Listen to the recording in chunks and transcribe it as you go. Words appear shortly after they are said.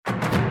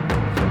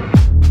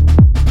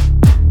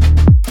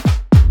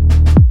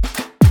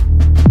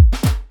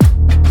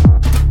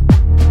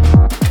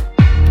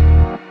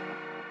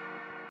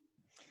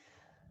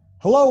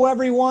Hello,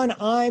 everyone.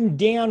 I'm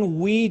Dan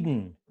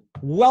Whedon.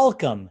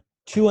 Welcome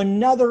to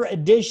another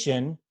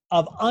edition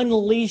of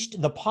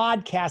Unleashed, the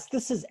podcast.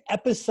 This is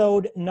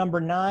episode number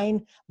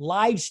 9,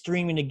 live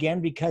streaming again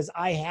because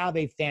I have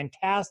a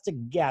fantastic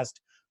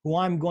guest who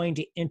I'm going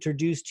to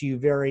introduce to you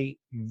very,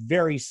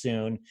 very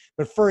soon.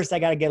 But first, I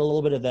got to get a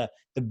little bit of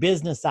the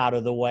business out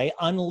of the way.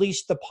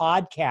 Unleashed, the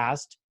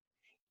podcast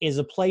is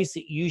a place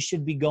that you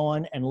should be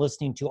going and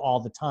listening to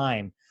all the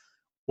time.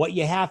 What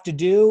you have to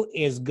do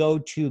is go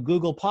to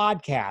Google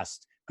Podcast,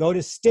 go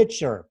to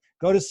Stitcher,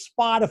 go to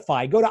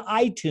Spotify, go to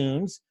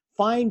iTunes,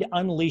 find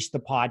Unleash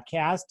the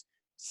Podcast,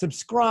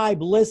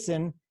 subscribe,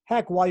 listen.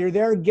 Heck, while you're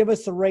there, give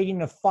us a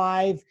rating of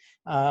 5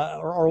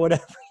 or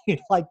whatever you'd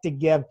like to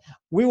give.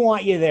 We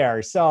want you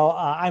there. So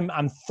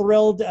I'm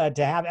thrilled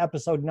to have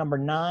episode number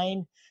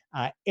 9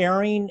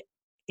 airing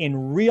in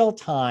real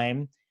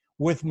time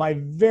with my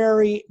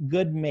very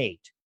good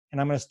mate. And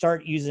I'm going to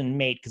start using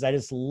mate because I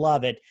just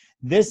love it.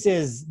 This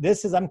is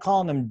I'm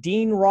calling him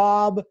Dean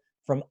Rob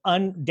from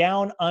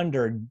Down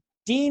Under.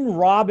 Dean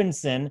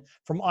Robinson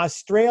from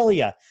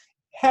Australia.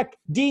 Heck,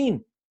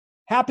 Dean,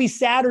 happy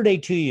Saturday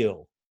to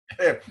you.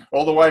 Yeah,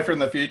 all the way from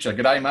the future.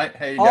 G'day, mate.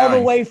 How you all going?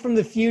 The way from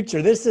the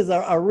future. This is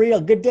a real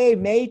good day,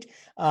 mate.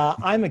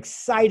 I'm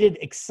excited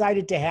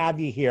to have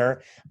you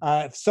here.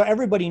 So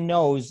everybody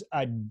knows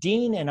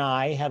Dean and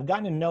I have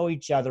gotten to know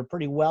each other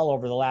pretty well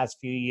over the last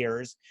few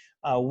years.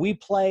 We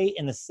play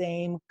in the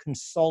same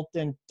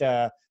consultant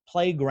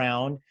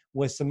playground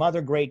with some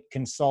other great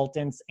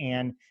consultants,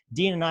 and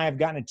Dean and I have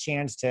gotten a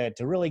chance to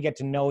really get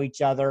to know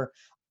each other.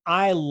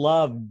 I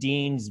love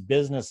Dean's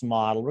business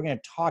model. We're going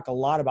to talk a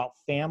lot about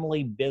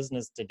family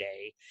business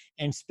today,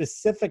 and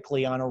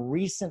specifically on a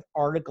recent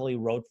article he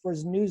wrote for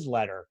his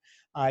newsletter.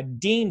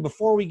 Dean,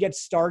 before we get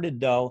started,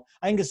 though,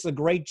 I think this is a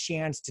great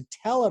chance to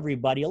tell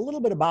everybody a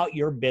little bit about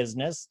your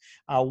business,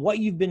 what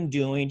you've been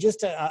doing,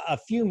 just a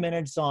few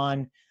minutes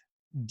on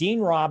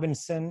Dean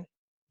Robinson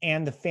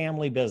and the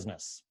family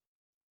business.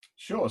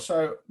 Sure.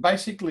 So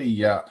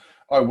basically,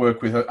 I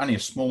work with only a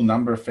small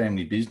number of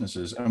family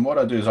businesses. And what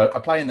I do is I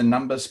play in the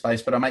numbers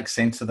space, but I make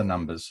sense of the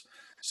numbers.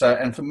 So,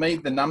 and for me,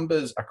 the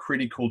numbers are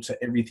critical to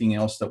everything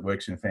else that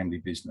works in family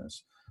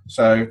business.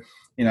 So,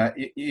 you know,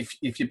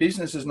 if your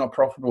business is not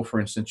profitable, for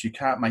instance, you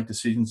can't make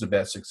decisions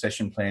about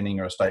succession planning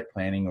or estate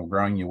planning or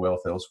growing your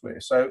wealth elsewhere.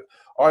 So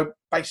I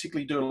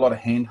basically do a lot of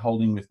hand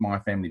holding with my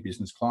family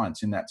business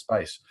clients in that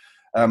space.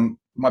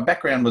 My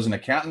background was an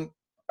accountant.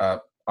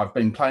 I've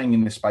been playing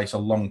in this space a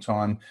long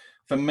time.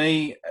 For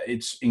me,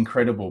 it's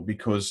incredible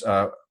because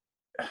I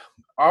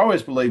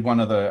always believe one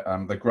of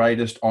the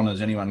greatest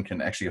honors anyone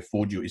can actually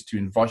afford you is to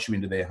invite you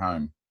into their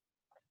home.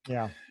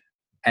 Yeah.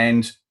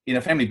 And in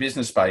a family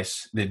business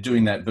space, they're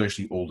doing that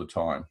virtually all the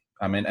time.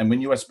 I mean, and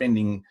when you are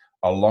spending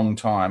a long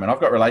time, and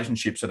I've got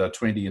relationships that are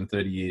 20 and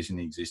 30 years in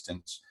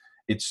existence,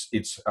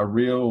 it's a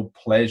real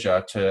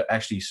pleasure to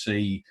actually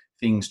see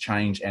things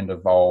change and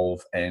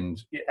evolve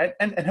and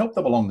help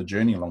them along the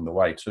journey along the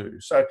way too.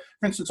 So,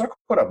 for instance, I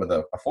caught up with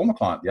a former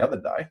client the other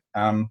day,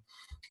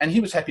 and he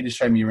was happy to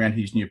show me around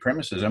his new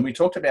premises. And we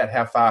talked about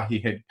how far he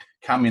had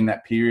come in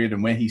that period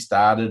and where he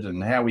started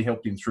and how we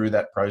helped him through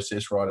that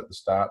process right at the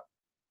start.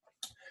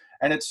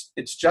 And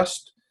it's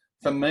just,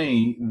 for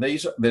me,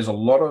 there's a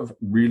lot of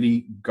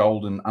really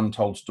golden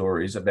untold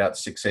stories about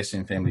success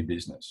in family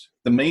business.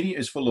 The media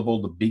is full of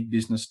all the big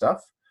business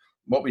stuff.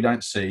 What we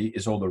don't see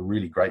is all the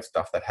really great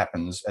stuff that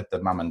happens at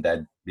the mum and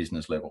dad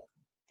business level.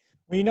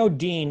 Well, you know,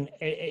 Dean,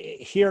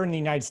 here in the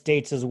United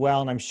States as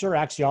well, and I'm sure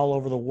actually all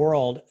over the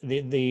world,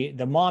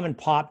 the mom and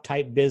pop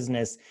type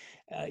business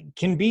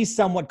can be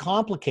somewhat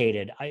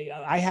complicated.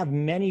 I have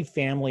many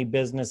family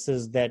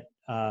businesses that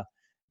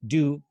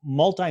do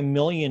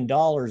multi-million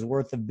dollars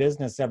worth of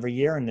business every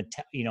year, and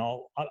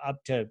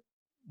up to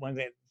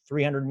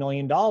 $300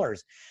 million,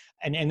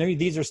 and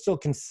these are still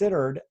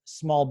considered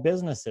small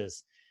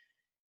businesses.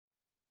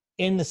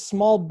 In the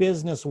small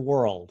business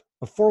world,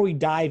 before we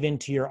dive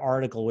into your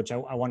article, which I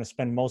want to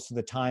spend most of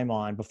the time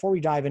on, before we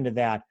dive into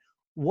that,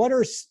 what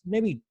are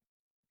maybe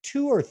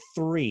 2 or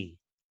 3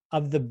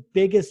 of the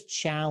biggest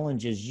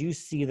challenges you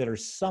see that are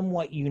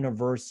somewhat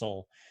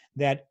universal,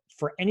 that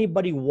for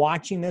anybody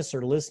watching this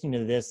or listening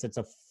to this, that's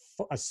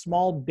a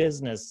small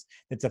business,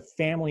 that's a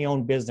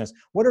family-owned business,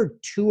 what are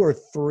 2 or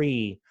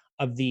 3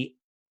 of the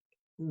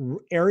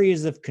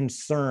areas of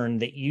concern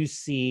that you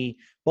see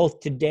both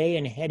today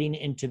and heading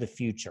into the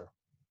future?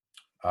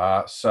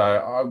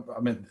 So I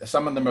mean,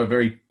 some of them are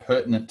very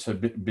pertinent to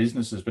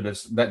businesses, but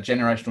it's that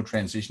generational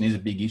transition is a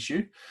big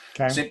issue.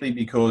 Okay. Simply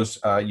because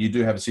you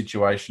do have a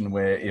situation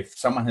where if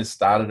someone has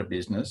started a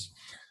business,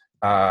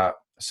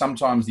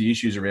 sometimes the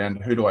issues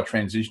around who do I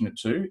transition it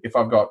to? If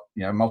I've got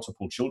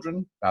multiple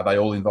children, are they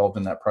all involved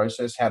in that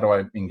process? How do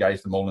I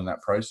engage them all in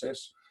that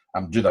process?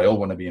 Do they all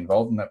want to be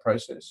involved in that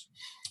process?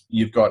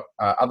 You've got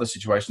other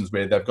situations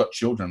where they've got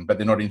children, but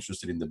they're not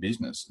interested in the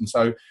business. And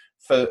so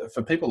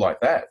for people like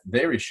that,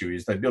 their issue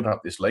is they build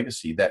up this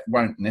legacy that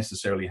won't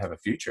necessarily have a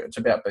future. It's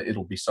about that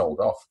it'll be sold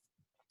off.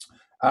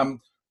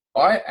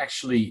 I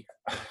actually,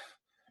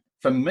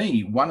 for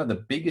me, one of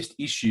the biggest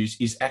issues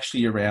is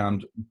actually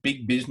around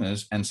big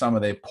business and some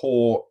of their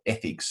poor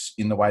ethics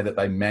in the way that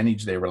they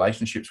manage their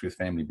relationships with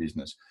family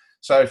business.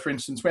 So, for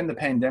instance, when the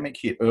pandemic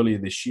hit earlier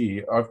this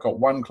year, I've got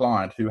one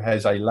client who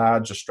has a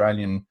large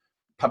Australian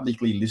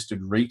publicly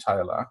listed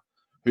retailer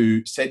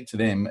who said to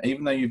them,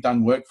 even though you've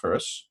done work for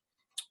us,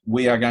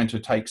 we are going to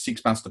take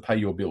 6 months to pay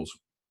your bills.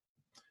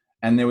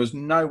 And there was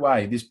no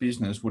way this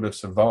business would have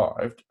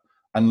survived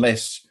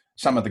unless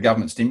some of the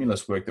government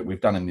stimulus work that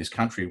we've done in this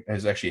country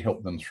has actually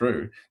helped them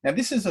through. Now,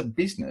 this is a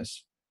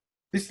business,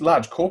 this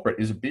large corporate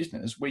is a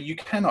business where you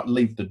cannot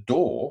leave the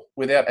door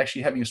without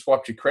actually having to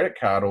swipe your credit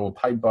card or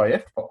paid by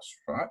EFTPOS,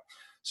 right?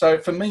 So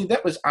for me,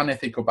 that was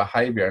unethical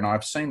behaviour. And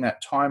I've seen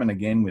that time and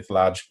again with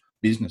large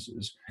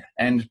businesses.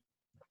 And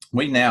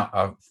we now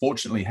are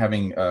fortunately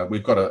having,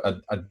 we've got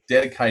a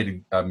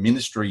dedicated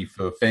ministry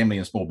for family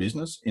and small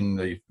business in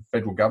the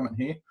federal government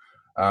here.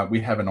 We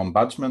have an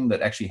ombudsman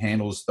that actually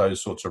handles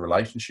those sorts of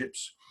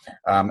relationships.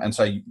 And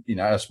so, you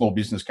know, a small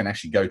business can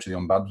actually go to the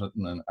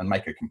ombudsman and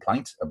make a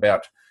complaint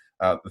about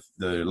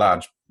the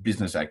large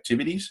business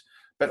activities.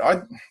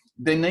 But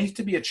there needs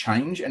to be a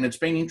change. And it's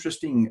been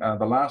interesting,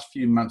 the last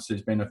few months,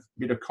 there's been a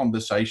bit of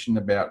conversation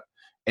about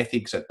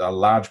ethics at the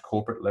large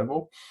corporate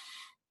level.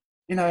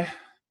 You know,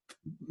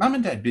 mum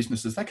and dad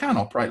businesses, they can't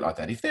operate like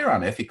that. If they're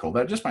unethical,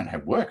 they just won't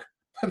have work.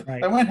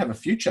 Right. They won't have a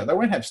future. They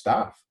won't have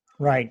staff.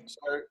 Right.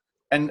 So,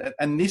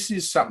 and this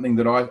is something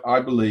that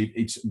I believe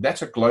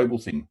that's a global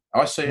thing.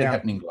 I see it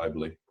happening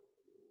globally.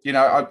 You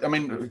know, I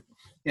mean,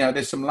 you know,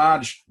 there's some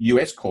large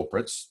US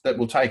corporates that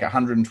will take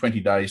 120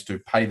 days to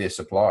pay their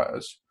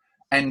suppliers.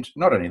 And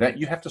not only that,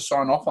 you have to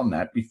sign off on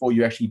that before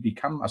you actually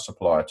become a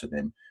supplier to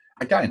them.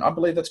 Again, I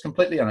believe that's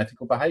completely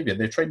unethical behavior.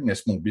 They're treating their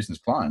small business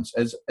clients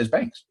as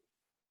banks.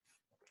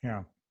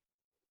 Yeah.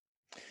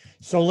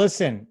 So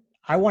listen,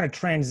 I want to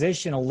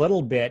transition a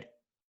little bit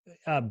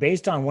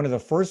based on one of the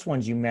first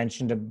ones you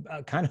mentioned,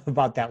 kind of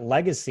about that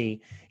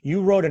legacy.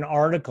 You wrote an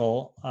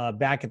article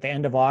back at the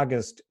end of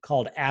August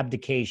called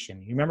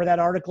Abdication. You remember that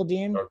article,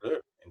 Dean? I do,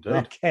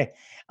 indeed. Okay.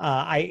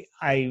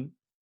 I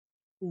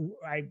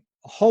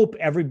hope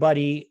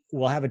everybody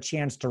will have a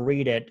chance to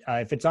read it.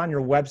 If it's on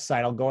your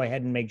website, I'll go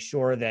ahead and make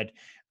sure that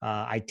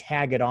I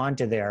tag it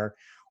onto there.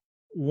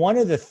 One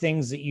of the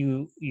things that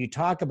you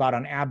talk about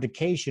on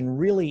abdication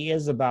really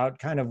is about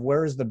kind of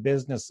where's the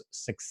business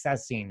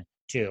successing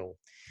to.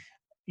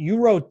 You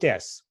wrote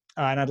this,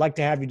 and I'd like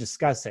to have you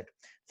discuss it.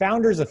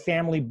 Founders of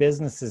family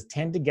businesses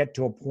tend to get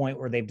to a point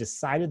where they've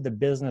decided the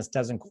business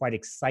doesn't quite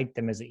excite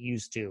them as it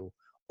used to,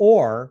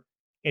 or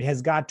it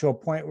has got to a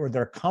point where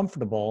they're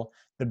comfortable,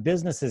 the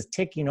business is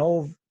ticking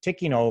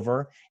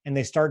over, and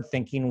they start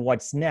thinking,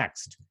 what's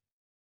next?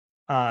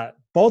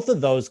 Both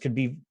of those could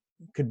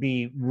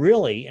be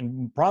really,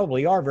 and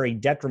probably are, very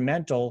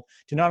detrimental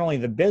to not only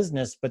the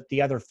business, but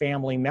the other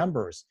family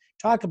members.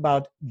 Talk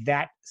about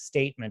that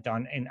statement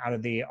out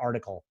of the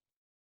article.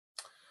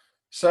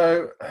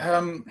 So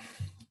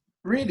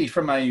really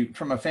from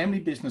a family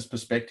business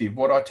perspective,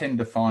 what I tend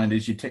to find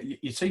is you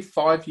see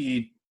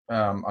 5-year,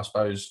 I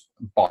suppose,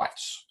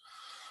 bites,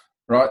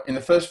 right? In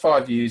the first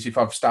 5 years, if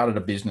I've started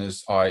a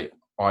business, I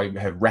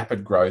have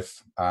rapid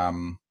growth.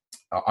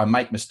 I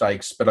make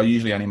mistakes, but I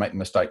usually only make the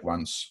mistake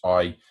once.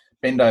 I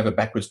bend over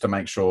backwards to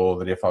make sure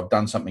that if I've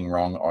done something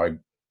wrong, I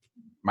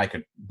make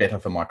it better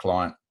for my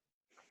client.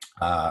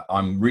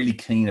 I'm really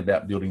keen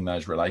about building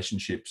those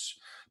relationships,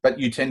 but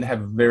you tend to have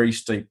very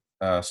steep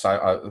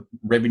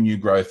revenue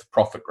growth,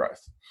 profit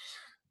growth.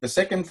 The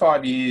second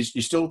 5 years,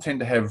 you still tend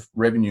to have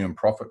revenue and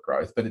profit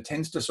growth, but it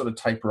tends to sort of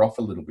taper off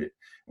a little bit.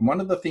 And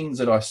one of the things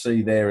that I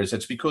see there is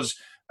it's because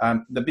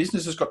the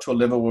business has got to a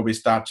level where we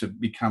start to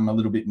become a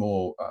little bit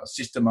more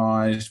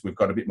systemized. We've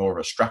got a bit more of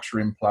a structure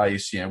in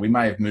place. You know, we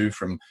may have moved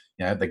from,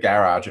 you know, the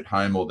garage at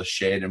home or the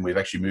shed, and we've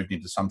actually moved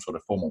into some sort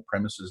of formal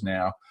premises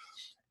now.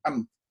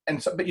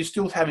 But you're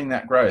still having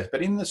that growth.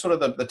 But in the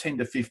sort of the 10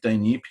 to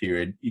 15 year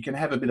period, you can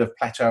have a bit of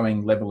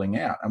plateauing, leveling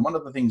out. And one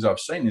of the things I've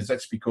seen is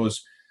that's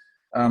because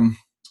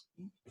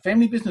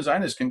family business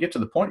owners can get to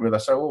the point where they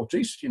say, oh,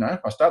 geez, you know,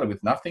 I started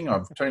with nothing.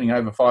 I'm turning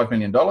over $5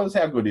 million.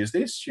 How good is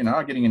this? You know,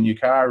 I'm getting a new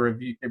car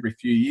every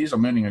few years.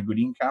 I'm earning a good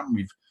income.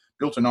 We've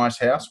built a nice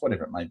house,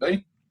 whatever it may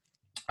be.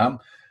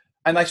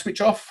 And they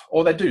switch off,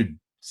 or they do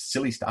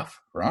silly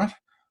stuff, right?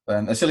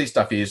 And the silly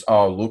stuff is,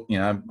 oh, look, you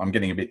know, I'm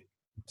getting a bit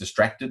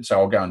distracted, so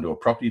I'll go and do a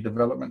property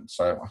development.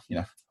 So, you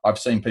know, I've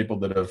seen people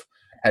that have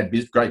had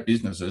great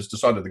businesses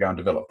decided to go and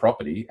develop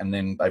property, and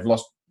then they've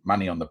lost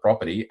money on the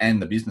property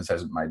and the business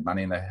hasn't made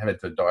money, and they have had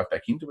to dive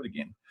back into it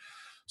again.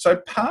 So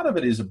part of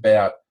it is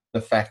about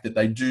the fact that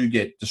they do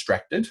get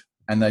distracted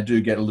and they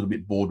do get a little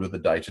bit bored with the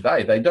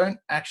day-to-day. They don't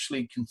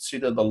actually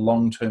consider the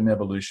long-term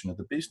evolution of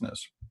the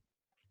business.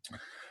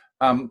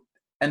 And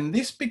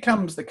this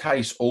becomes the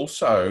case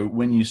also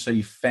when you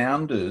see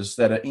founders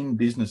that are in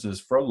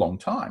businesses for a long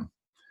time.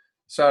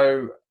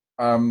 So,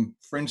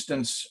 for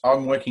instance,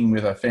 I'm working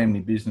with a family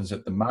business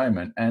at the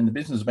moment, and the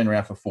business has been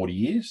around for 40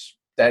 years.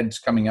 Dad's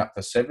coming up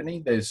for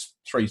 70. There's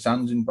 3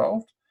 sons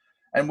involved.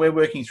 And we're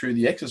working through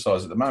the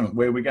exercise at the moment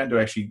where we're going to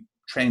actually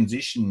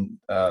transition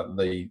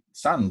the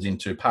sons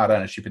into part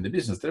ownership in the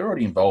business, they're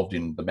already involved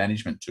in the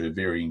management to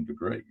varying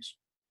degrees.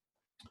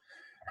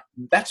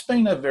 That's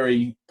been a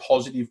very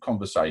positive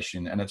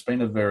conversation, and it's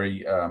been a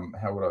very,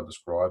 how would I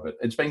describe it?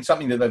 It's been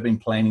something that they've been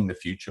planning the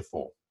future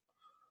for,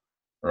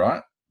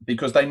 right?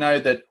 Because they know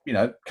that,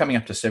 coming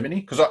up to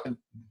 70, because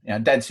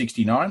Dad's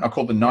 69, I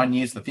call the 9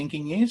 years the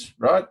thinking years,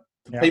 right?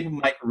 Yeah. People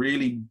make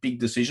really big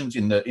decisions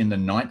in the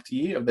ninth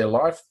year of their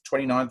life,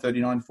 29,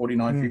 39,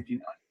 49,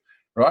 59,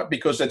 right?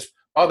 Because it's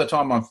by the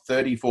time I'm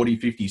 30, 40,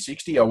 50,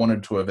 60, I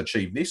wanted to have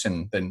achieved this,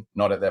 and then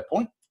not at that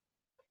point.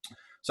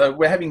 So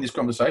we're having this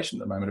conversation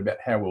at the moment about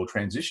how we'll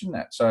transition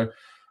that. So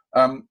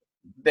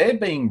they're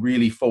being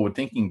really forward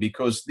thinking,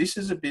 because this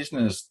is a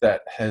business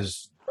that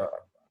has,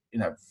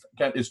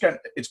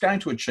 it's going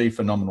to achieve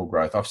phenomenal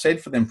growth. I've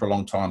said for them for a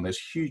long time, there's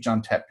huge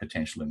untapped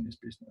potential in this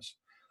business.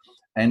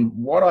 And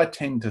what I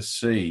tend to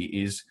see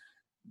is,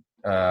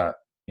 the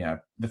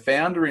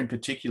founder in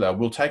particular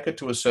will take it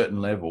to a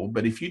certain level,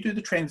 but if you do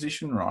the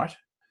transition right,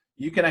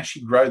 you can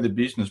actually grow the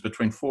business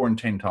between 4 and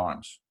 10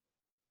 times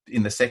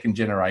in the second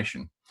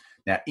generation.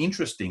 Now,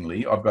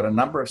 interestingly, I've got a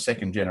number of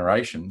second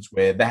generations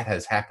where that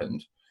has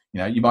happened.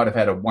 You might have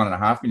had a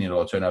 $1.5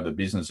 million turnover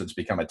business that's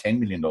become a $10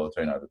 million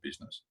turnover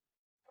business.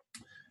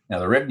 Now,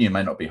 the revenue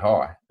may not be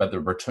high, but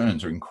the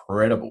returns are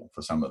incredible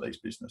for some of these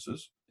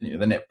businesses.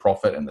 The net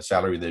profit and the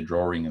salary they're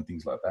drawing and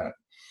things like that.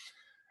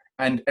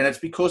 And it's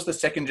because the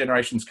second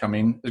generations come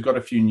in, they've got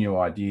a few new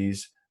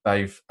ideas.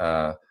 They've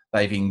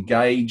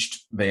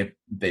engaged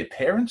their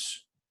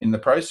parents in the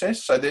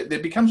process. So there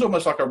becomes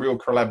almost like a real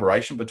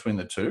collaboration between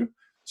the two.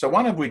 So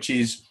one of which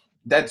is,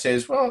 Dad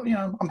says, well,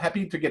 I'm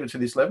happy to get it to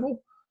this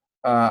level.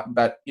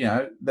 But,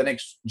 the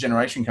next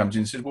generation comes in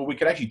and says, well, we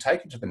could actually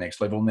take it to the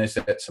next level, and there's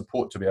that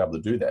support to be able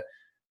to do that.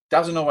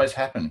 Doesn't always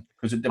happen,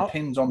 because it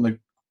depends on the...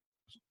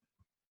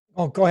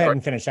 Oh, go ahead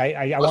and finish.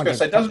 I was going to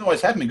say, it doesn't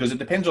always happen because it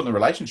depends on the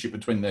relationship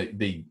between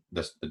the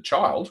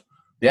child,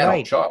 the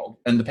adult child,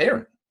 and the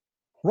parent.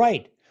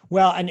 Right.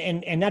 Well,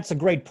 and that's a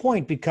great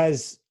point,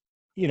 because,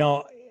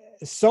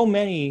 so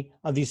many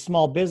of these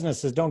small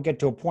businesses don't get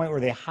to a point where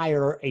they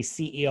hire a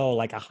CEO,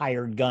 like a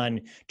hired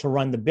gun, to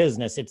run the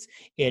business.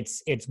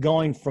 It's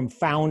going from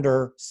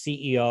founder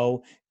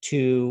CEO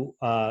to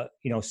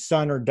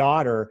son or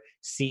daughter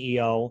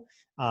CEO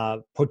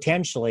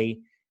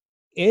potentially.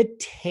 It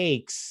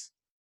takes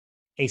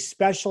a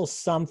special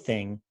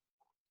something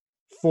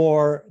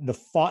for the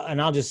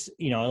and I'll just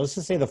let's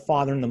just say the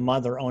father and the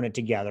mother own it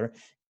together.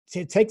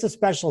 It takes a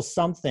special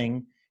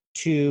something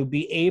to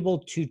be able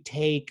to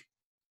take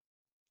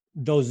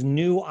those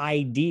new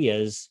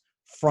ideas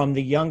from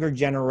the younger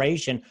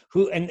generation,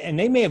 who and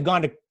they may have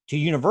gone to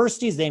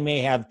universities, they may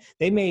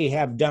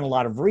have done a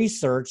lot of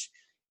research.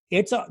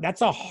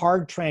 That's a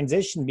hard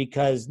transition,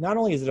 because not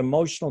only is it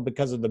emotional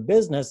because of the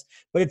business,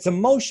 but it's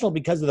emotional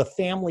because of the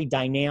family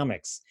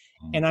dynamics.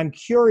 And I'm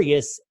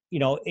curious,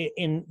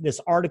 in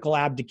this article,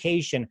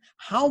 Abdication,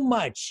 how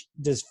much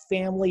does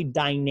family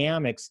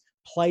dynamics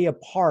play a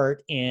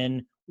part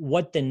in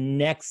what the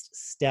next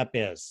step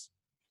is?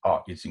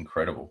 Oh, it's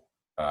incredible.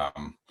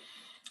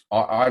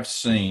 I've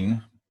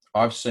seen.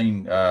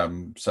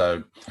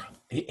 So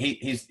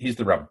here's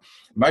the rub.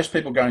 Most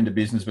people go into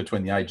business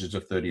between the ages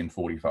of 30 and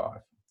 45.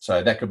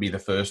 So that could be the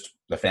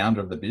founder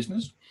of the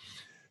business.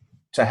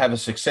 To have a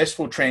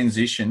successful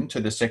transition to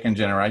the second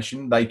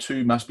generation, they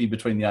too must be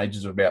between the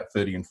ages of about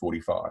 30 and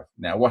 45.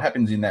 Now, what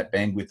happens in that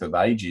bandwidth of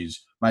age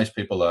is most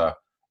people are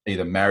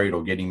either married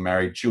or getting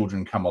married.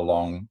 Children come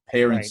along.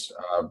 Parents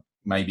are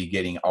maybe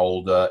getting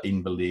older,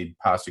 invalid,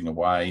 passing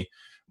away.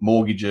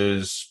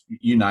 Mortgages,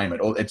 you name it.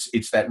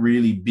 It's that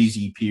really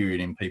busy period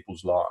in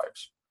people's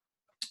lives.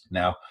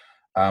 Now,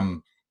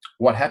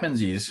 what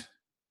happens is,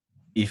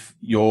 if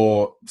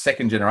your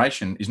second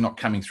generation is not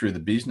coming through the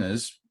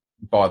business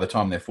by the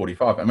time they're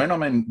 45, and when I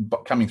mean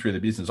coming through the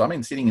business, I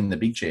mean sitting in the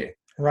big chair.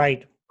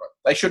 Right.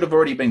 They should have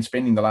already been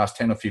spending the last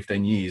 10 or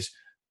 15 years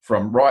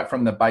from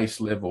the base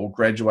level,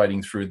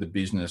 graduating through the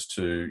business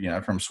to,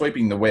 from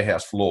sweeping the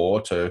warehouse floor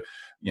to,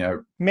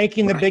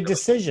 making the big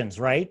decisions,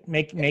 right?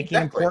 Making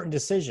important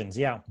decisions.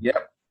 Yeah.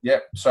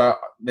 Yep. So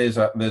there's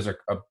a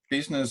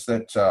business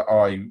that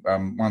I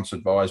once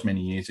advised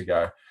many years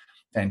ago.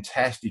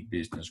 Fantastic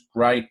business,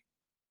 great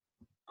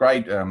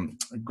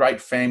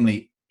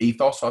family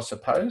ethos, I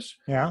suppose.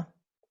 Yeah.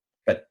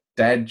 But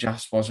Dad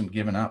just wasn't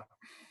giving up,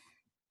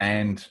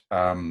 and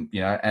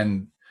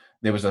and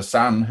there was a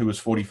son who was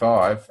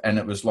 45, and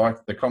it was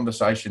like the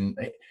conversation.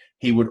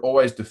 He would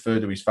always defer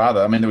to his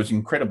father. I mean, there was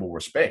incredible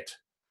respect.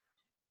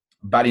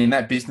 But in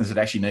that business, it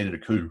actually needed a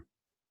coup,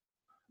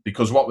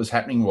 because what was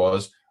happening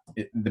was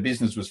the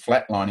business was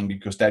flatlining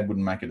because Dad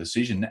wouldn't make a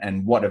decision.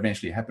 And what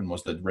eventually happened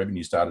was that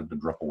revenue started to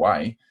drop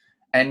away.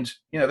 And,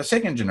 the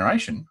second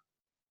generation,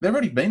 they've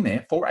already been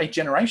there for a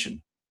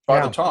generation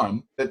by the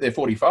time that they're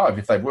 45,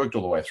 if they've worked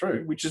all the way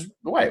through, which is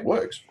the way it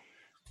works.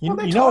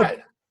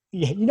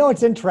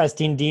 It's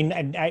interesting, Dean.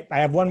 And I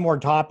have one more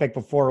topic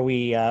before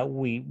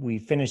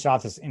we finish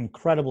off this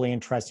incredibly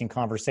interesting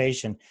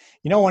conversation.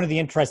 One of the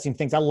interesting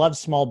things, I love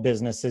small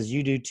businesses.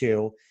 You do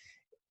too.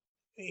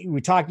 you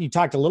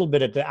talked a little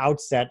bit at the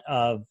outset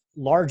of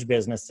large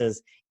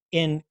businesses.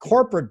 In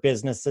corporate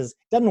businesses,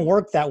 it doesn't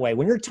work that way.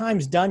 When your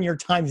time's done, your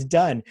time's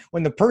done.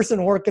 When the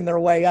person working their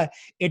way up,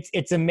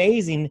 it's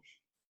amazing.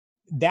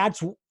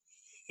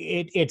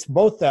 It's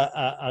both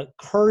a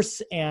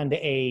curse and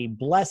a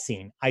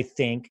blessing, I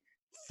think,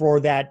 for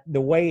that,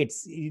 the way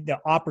it's the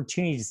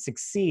opportunity to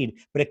succeed.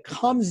 But it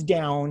comes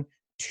down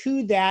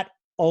to that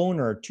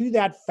owner, to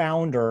that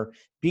founder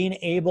being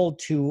able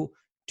to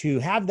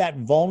have that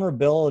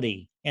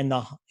vulnerability and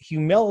the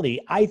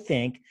humility, I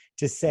think,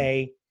 to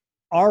say,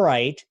 all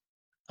right,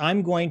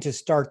 I'm going to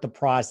start the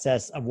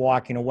process of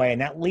walking away.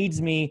 And that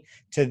leads me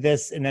to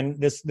this. And then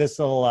this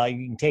will,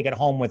 you can take it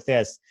home with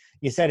this.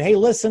 You said, hey,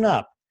 listen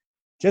up.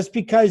 Just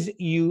because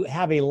you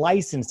have a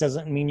license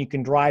doesn't mean you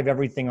can drive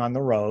everything on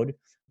the road.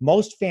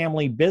 Most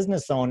family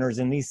business owners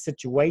in these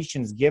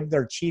situations give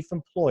their chief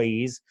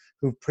employees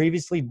who've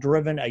previously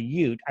driven a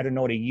ute, I don't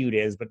know what a ute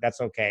is, but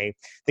that's okay,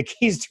 the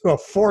keys to a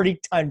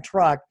 40-ton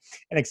truck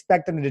and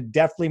expect them to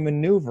deftly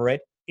maneuver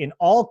it in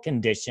all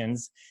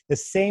conditions, the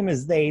same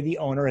as the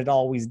owner, had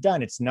always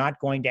done. It's not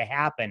going to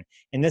happen.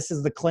 And this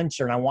is the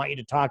clincher, and I want you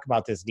to talk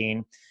about this,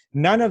 Dean.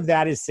 None of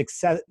that is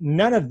success.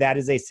 None of that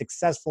is a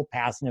successful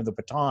passing of the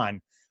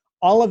baton.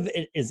 All of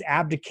it is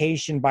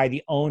abdication by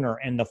the owner,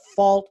 and the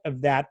fault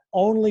of that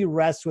only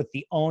rests with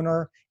the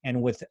owner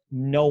and with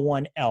no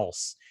one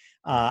else.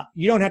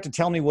 You don't have to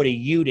tell me what a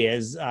ute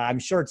is. I'm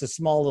sure it's a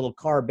small little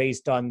car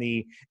based on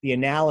the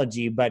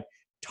analogy, but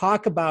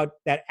talk about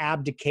that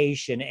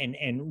abdication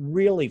and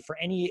really for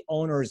any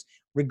owners,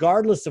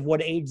 regardless of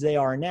what age they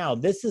are now,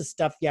 this is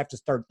stuff you have to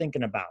start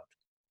thinking about.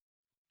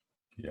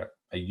 Yeah.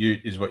 A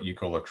ute is what you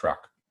call a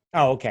truck.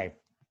 Oh, okay.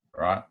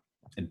 Right.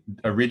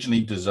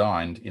 Originally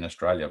designed in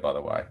Australia, by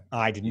the way.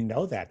 I didn't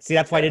know that. See,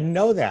 that's why I didn't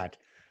know that.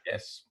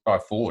 Yes, by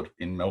Ford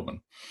in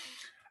Melbourne.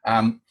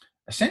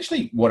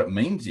 Essentially, what it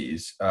means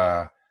is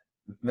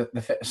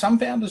some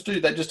founders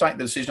do. They just take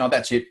the decision. Oh,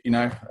 that's it.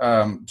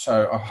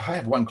 So I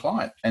have one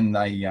client, and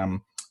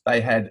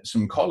they had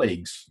some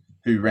colleagues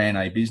who ran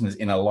a business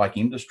in a like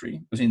industry.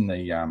 It was in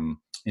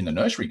the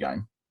nursery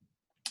game,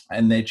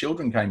 and their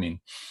children came in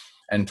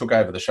and took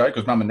over the show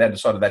because mum and dad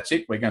decided that's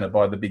it. We're going to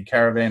buy the big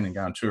caravan and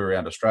go and tour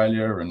around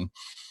Australia,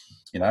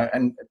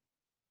 and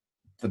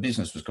the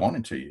business was gone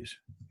in 2 years.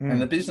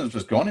 And the business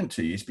was gone in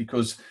 2 years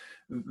because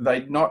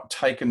they'd not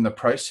taken the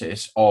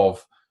process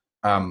of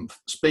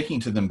speaking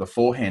to them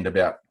beforehand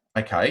about,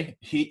 okay,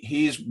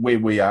 here's where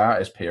we are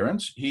as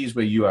parents, here's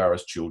where you are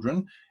as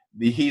children,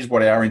 here's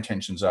what our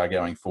intentions are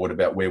going forward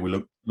about where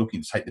we're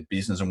looking to take the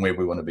business and where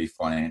we want to be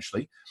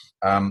financially.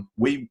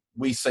 We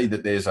see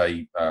that there's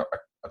a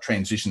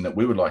transition that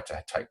we would like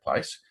to take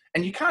place.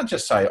 And you can't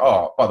just say,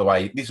 oh, by the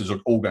way, this is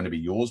all going to be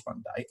yours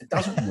one day. It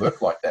doesn't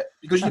work like that,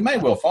 because you may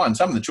well find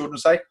some of the children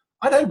say,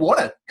 I don't want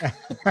it.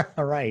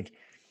 Right.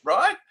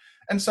 Right?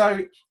 And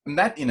so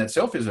that in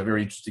itself is a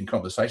very interesting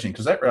conversation,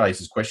 because that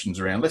raises questions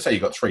around, let's say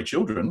you've got 3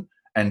 children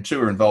and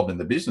 2 are involved in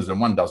the business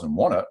and 1 doesn't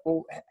want it.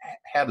 Well,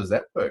 how does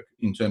that work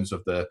in terms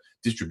of the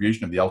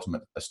distribution of the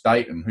ultimate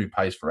estate and who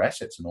pays for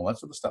assets and all that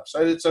sort of stuff?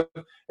 So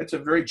it's a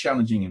very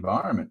challenging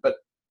environment. But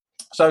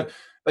so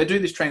they do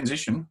this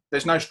transition.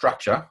 There's no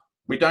structure.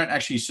 We don't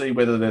actually see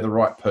whether they're the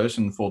right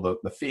person for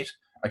the fit.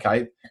 Okay.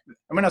 And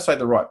when I say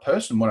the right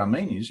person, what I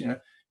mean is,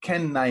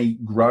 can they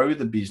grow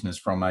the business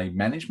from a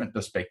management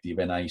perspective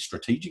and a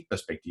strategic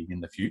perspective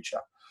in the future?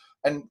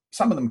 And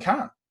some of them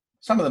can't.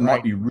 Some of them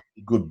might be really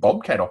good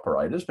bobcat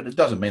operators, but it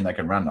doesn't mean they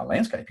can run a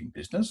landscaping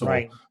business.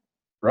 Right.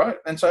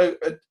 And so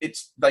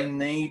they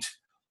need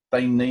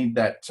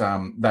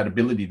that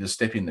ability to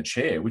step in the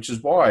chair, which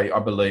is why I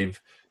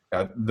believe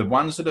the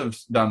ones that have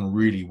done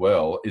really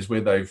well is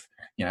where they've,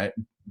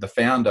 the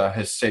founder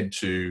has said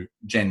to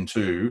Gen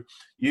 2,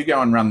 you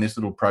go and run this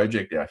little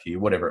project out here,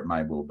 whatever it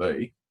may well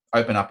be,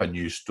 open up a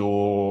new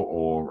store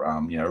or,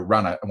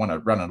 run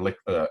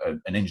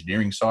an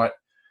engineering site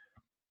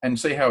and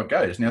see how it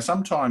goes. Now,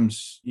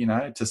 sometimes,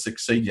 to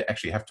succeed, you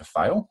actually have to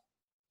fail.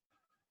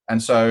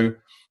 And so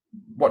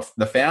what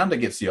the founder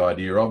gets the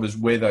idea of is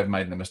where they've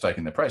made the mistake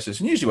in the process.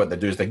 And usually what they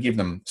do is they give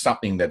them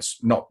something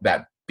that's not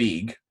that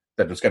big,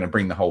 that it's going to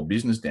bring the whole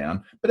business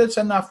down, but it's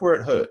enough where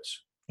it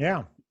hurts.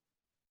 Yeah.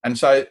 And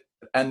so,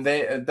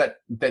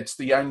 that's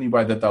the only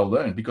way that they'll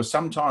learn, because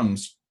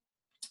sometimes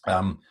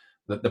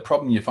the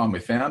problem you find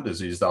with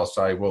founders is they'll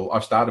say, well,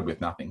 I've started with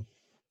nothing,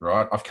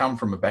 right? I've come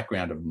from a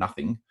background of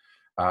nothing.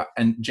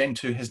 And Gen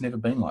 2 has never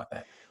been like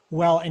that.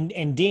 Well,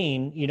 and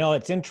Dean,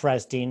 it's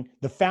interesting.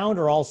 The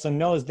founder also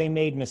knows they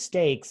made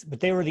mistakes, but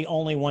they were the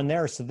only one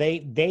there. So they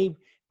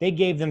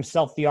gave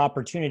themselves the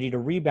opportunity to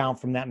rebound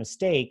from that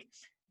mistake.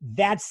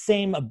 That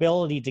same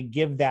ability to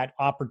give that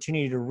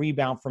opportunity to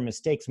rebound from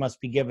mistakes must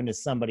be given to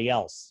somebody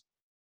else.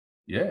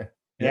 Yeah.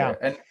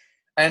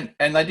 And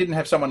they didn't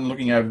have someone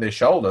looking over their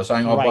shoulder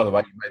saying, oh, by the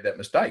way, you made that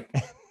mistake.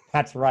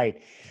 That's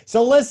right.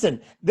 So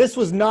listen, this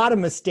was not a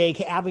mistake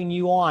having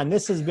you on.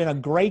 This has been a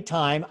great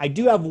time. I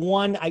do have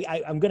one.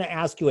 I'm going to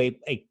ask you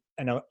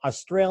an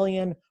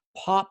Australian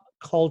pop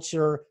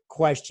culture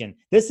question.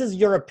 This is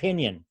your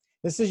opinion.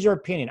 This is your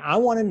opinion. I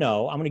want to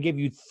know. I'm going to give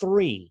you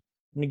three.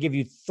 I'm going to give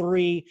you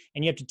three,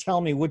 and you have to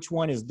tell me which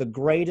one is the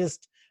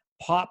greatest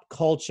pop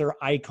culture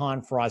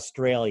icon for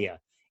Australia.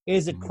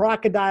 Is it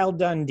Crocodile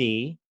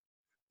Dundee,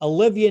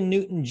 Olivia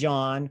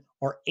Newton-John,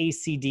 or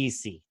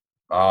AC/DC?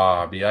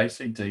 The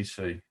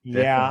AC/DC.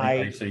 Yeah,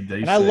 Definitely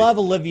AC/DC. and I love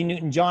Olivia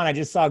Newton-John. I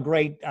just saw a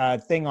great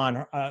thing on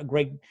her,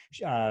 great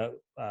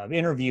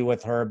interview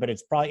with her, but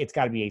it's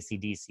got to be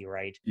AC/DC,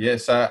 right?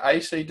 Yes,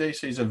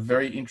 AC/DC is a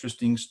very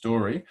interesting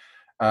story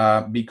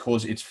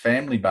because it's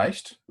family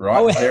based, right?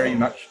 Oh, very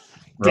much,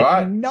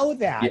 right? Didn't know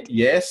that.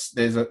 Yes,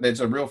 there's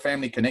a real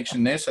family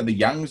connection there. So the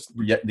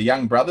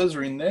young brothers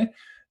are in there.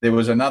 There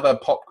was another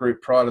pop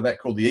group prior to that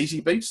called the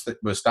Easy Beats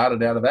that was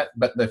started out of that.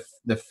 But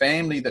the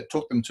family that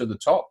took them to the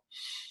top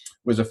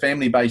was a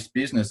family-based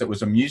business that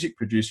was a music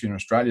producer in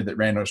Australia that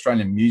ran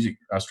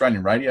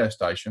Australian radio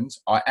stations.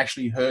 I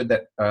actually heard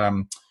that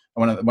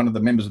one of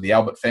the members of the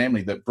Albert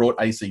family that brought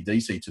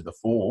AC/DC to the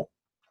fore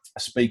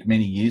speak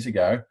many years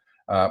ago,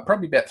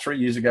 probably about 3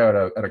 years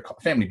ago at a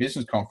family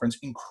business conference.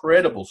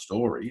 Incredible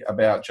story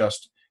about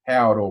just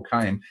how it all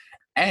came.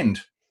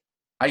 And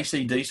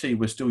AC/DC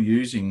was still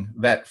using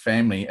that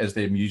family as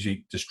their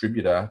music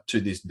distributor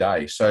to this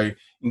day. So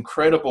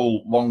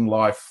incredible long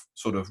life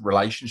sort of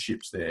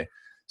relationships there.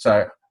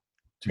 So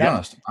to be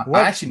honest, I'm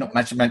actually not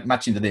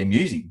much into their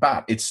music,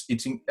 but it's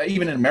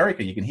even in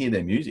America you can hear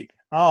their music.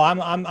 Oh,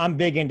 I'm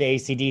big into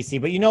AC/DC,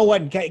 but you know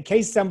what? In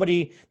case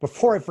somebody,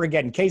 before I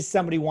forget, in case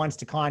somebody wants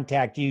to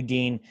contact you,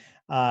 Dean,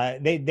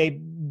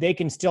 they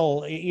can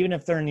still, even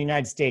if they're in the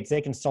United States,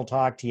 they can still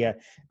talk to you.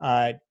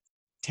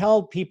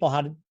 Tell people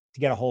how to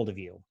get a hold of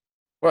you.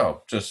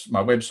 Well, just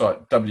my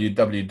website,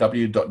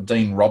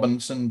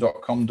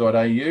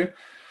 www.deanrobinson.com.au,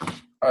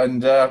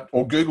 and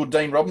or Google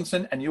Dean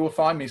Robinson, and you will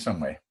find me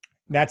somewhere.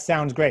 That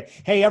sounds great.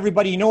 Hey,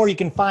 everybody, you know where you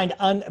can find,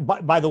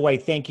 by the way,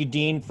 thank you,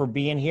 Dean, for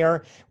being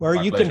here, where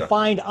My you pleasure. can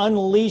find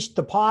Unleashed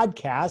the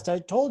podcast. I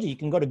told you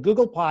can go to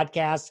Google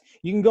Podcasts,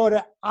 you can go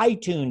to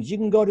iTunes, you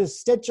can go to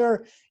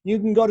Stitcher, you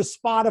can go to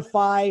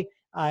Spotify,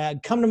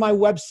 come to my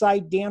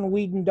website,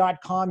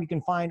 danweeden.com. You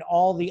can find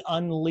all the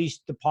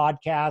Unleashed the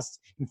podcasts.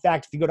 In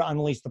fact, if you go to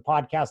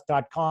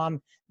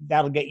unleashthepodcast.com,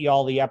 that'll get you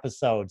all the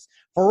episodes.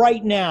 For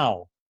right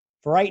now,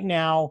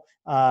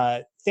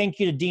 thank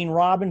you to Dean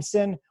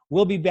Robinson.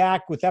 We'll be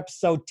back with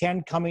episode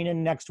 10 coming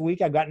in next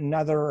week. I've got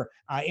another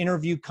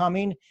interview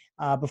coming.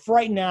 But for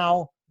right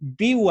now,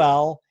 be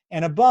well.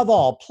 And above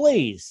all,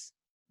 please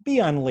be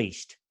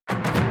unleashed.